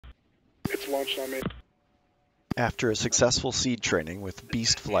It's launched on me. After a successful seed training with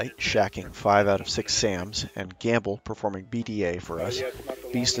Beast Flight shacking 5 out of 6 SAMs and Gamble performing BDA for us, Yeah, it's not the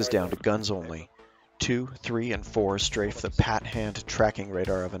Beast long is down yard. to guns only. 2, 3, and 4 strafe the pat hand tracking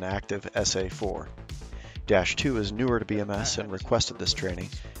radar of an active SA-4. Dash 2 is newer to BMS and requested this training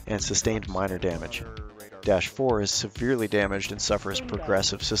and sustained minor damage. Dash 4 is severely damaged and suffers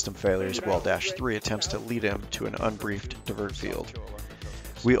progressive system failures while Dash 3 attempts to lead him to an unbriefed divert field.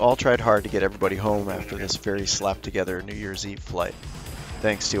 We all tried hard to get everybody home after this very slapped together New Year's Eve flight.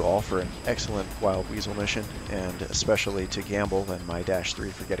 Thanks to all for an excellent Wild Weasel mission, and especially to Gamble and my Dash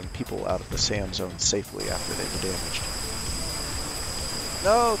 3 for getting people out of the SAM zone safely after they were damaged.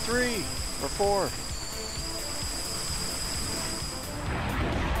 No, 3 or 4.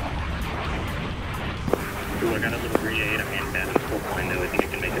 Ooh, I got a little grenade. I'm in bad. I'm full blind though. I think I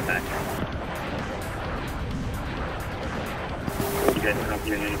can make it back. You guys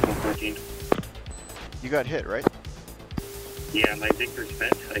copy on 14? You got hit, right? Yeah, my Victor's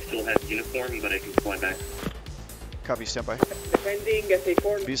spent. I still have uniform, but I can fly back. Copy, standby. Defending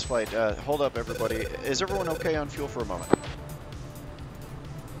SA-4. Beast Flight, hold up everybody. Is everyone okay on fuel for a moment?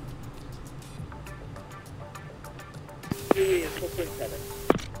 Dewey is 4.7.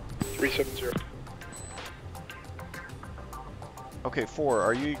 370. Okay, 4,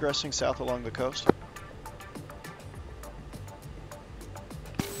 are you egressing south along the coast?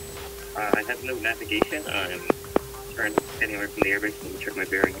 I have no navigation. I'm trying to get anywhere from the airbase. Let me check my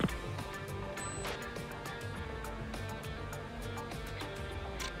bearing.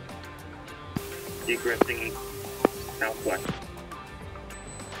 Egressing southwest.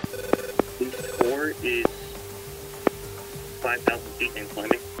 Boost 4 is 5,000 feet and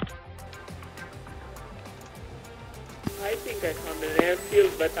climbing. I think I found an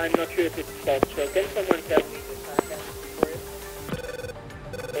airfield, but I'm not sure if it's Foxtrot. Can someone tell me if I have for it?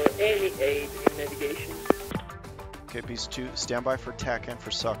 Or any aid in navigation? Okay, Beast 2, standby for TACAN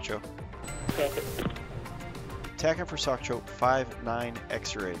for Sokcho. Perfect. TACAN for Sokcho, 5-9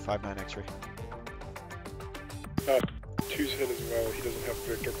 X-ray, 5-9 X-ray. 2's hit as well. He doesn't have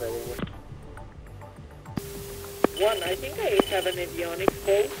Victor probably. 1, I think I have an avionics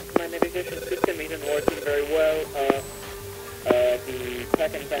fault. My navigation system isn't working very well. The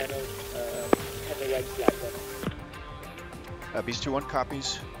second panel has a red flag on it. Beast 2-1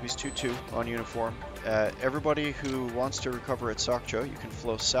 copies, Beast 2-2 on uniform. Everybody who wants to recover at Sokcho, you can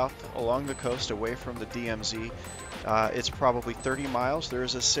flow south along the coast away from the DMZ. It's probably 30 miles. There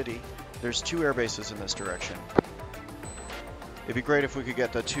is a city. There's 2 air bases in this direction. It'd be great if we could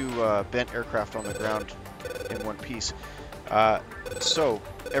get the 2 bent aircraft on the ground in one piece. So,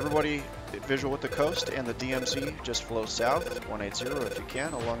 everybody visual with the coast and the DMZ, just flow south, 180 if you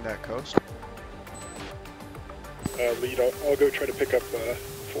can, along that coast. Lead, I'll go try to pick up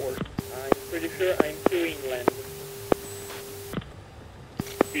 4. I'm pretty sure I'm too inland.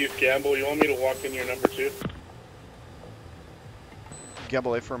 Beast Gamble, you want me to walk in your number 2?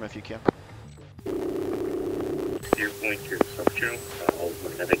 Gamble A-firm if you can. Steer point to Sokcho. All of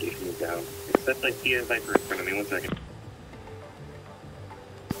my navigation is down. Except I see a Viper in front of me. 1 second.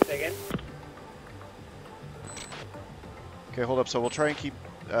 Say again? Okay, hold up. So we'll try and keep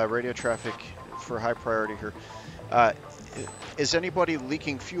radio traffic for high priority here. Is anybody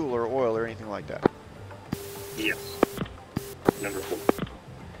leaking fuel or oil or anything like that? Yes. Number 4.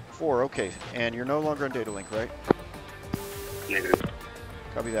 4, okay. And you're no longer on data link, right? Negative.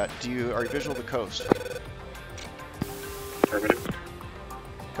 Copy that. Are you visual to the coast? Affirmative.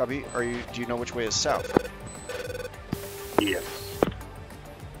 Copy. Do you know which way is south? Yes.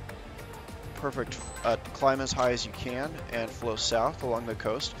 Perfect. Climb as high as you can and flow south along the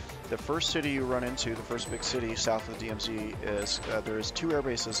coast. The first city you run into, the first big city south of the DMZ, is there is 2 air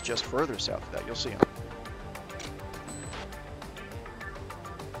bases just further south of that. You'll see them.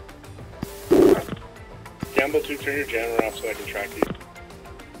 Gamble 2, turn your jammer off so I can track you.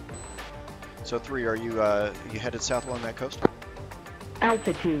 So 3, are you headed south along that coast?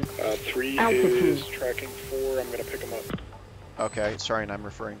 Altitude. 3 Altitude. is tracking 4. I'm going to pick him up. Okay, sorry, and I'm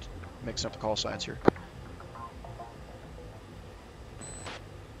mixing up the call signs here.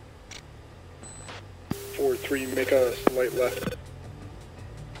 Four, 3, make a slight left.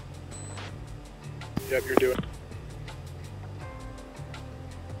 Yep, you're doing.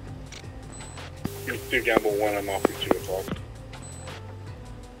 You do Gamble 1, I'm off at 2 o'clock.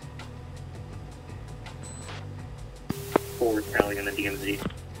 Forward tally on the DMZ.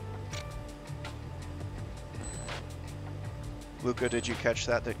 Luca, did you catch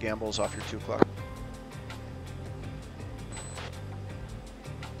that Gamble's off your 2 o'clock?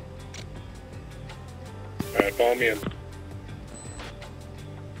 Alright, follow me in.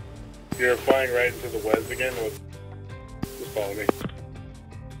 You're flying right into the Wes again. Just follow me.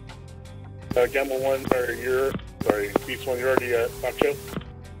 Gamble 1, or Beast 1, you're already at Sockcho?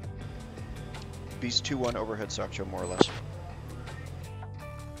 Beast 2-1 overhead Sockcho, more or less.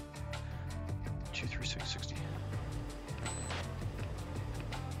 23660.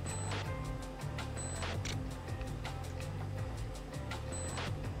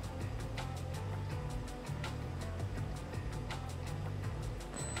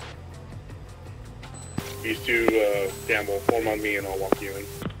 Beast 2, Gamble, form on me and I'll walk you in.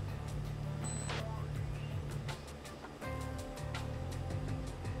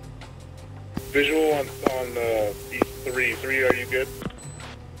 Visual on Beast 3. 3, are you good?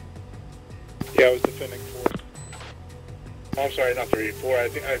 Yeah, I was defending 4. Oh, I'm sorry, not 3. 4. I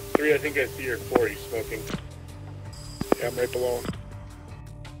think I see your 4. He's smoking. Yeah, I'm right below him.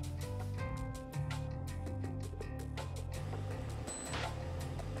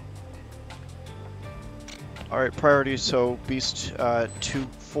 Alright, priorities. So Beast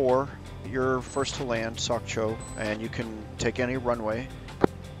 2-4, you're first to land, Sockcho, and you can take any runway.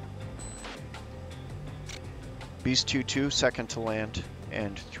 Beast 2-2, second to land,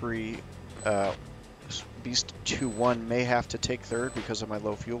 and 3, Beast 2-1 may have to take third because of my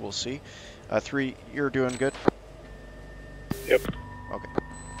low fuel, we'll see. 3, you're doing good? Yep. Okay.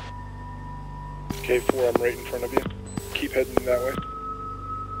 K4, I'm right in front of you. Keep heading that way.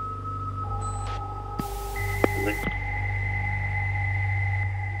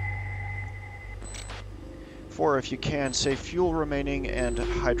 Four, if you can, say fuel remaining and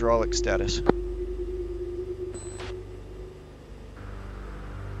hydraulic status.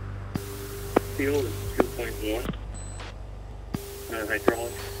 Fuel is 2.1.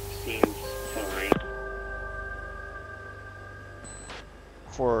 Hydraulics seems fine.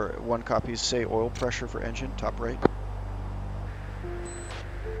 For 1 copy, say oil pressure for engine, top right.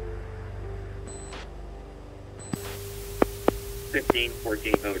 $15,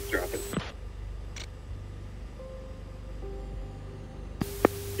 $14, oh, it's dropping.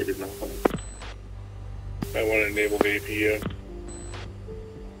 It is not fine. I want to enable the APU.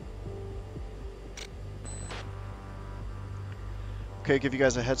 Okay, give you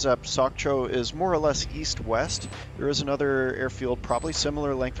guys a heads up. Sockcho is more or less east-west. There is another airfield, probably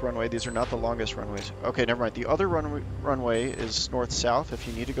similar length runway. These are not the longest runways. Okay, never mind. The other runway is north-south. If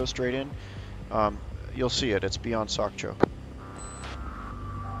you need to go straight in, you'll see it. It's beyond Sockcho.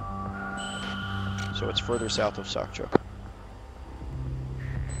 So it's further south of Sockcho.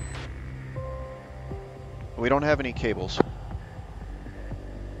 We don't have any cables.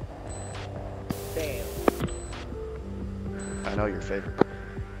 Damn. I know your favorite.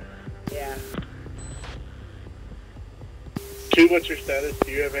 Yeah. 2, what's your status?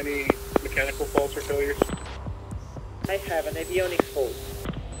 Do you have any mechanical faults or failures? I have an avionics fault.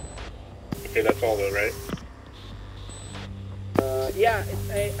 Okay, that's all though, right? Yeah,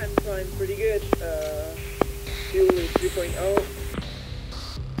 I'm flying pretty good. Fuel is 3.0.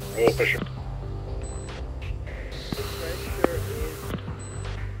 Oil pressure. Pressure is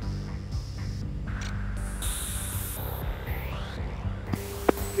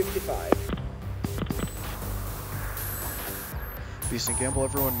 55. Beast and Gamble,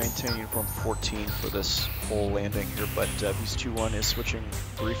 everyone maintain uniform 14 for this whole landing here, but Beast 2-1 is switching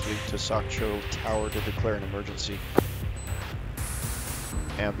briefly to Sockcho Tower to declare an emergency.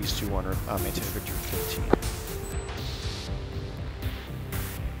 And Beast 2-1 maintain victory 15.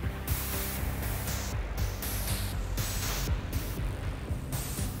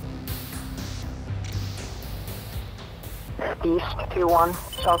 Beast 2-1,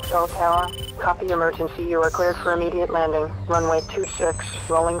 Sockcho Tower. Copy emergency. You are cleared for immediate landing. Runway 26,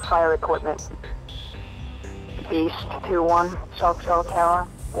 rolling fire equipment. Beast 2-1, Sockcho Tower.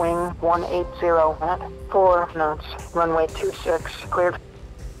 Wing 180 at 4 knots. Runway 26, cleared.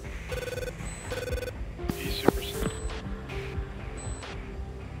 Super.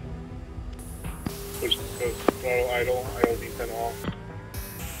 Push the throttle idle descent off.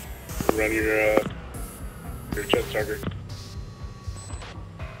 Run your jet starter.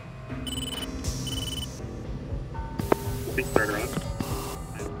 Big starter on.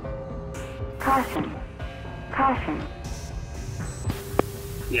 Caution. Caution.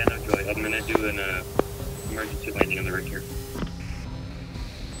 Yeah, no joy. I'm gonna do an emergency landing on the right here.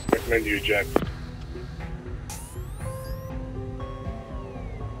 Recommend you eject.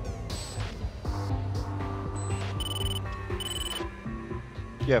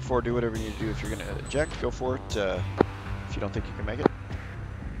 Yeah, 4, do whatever you need to do. If you're going to eject, go for it. If you don't think you can make it.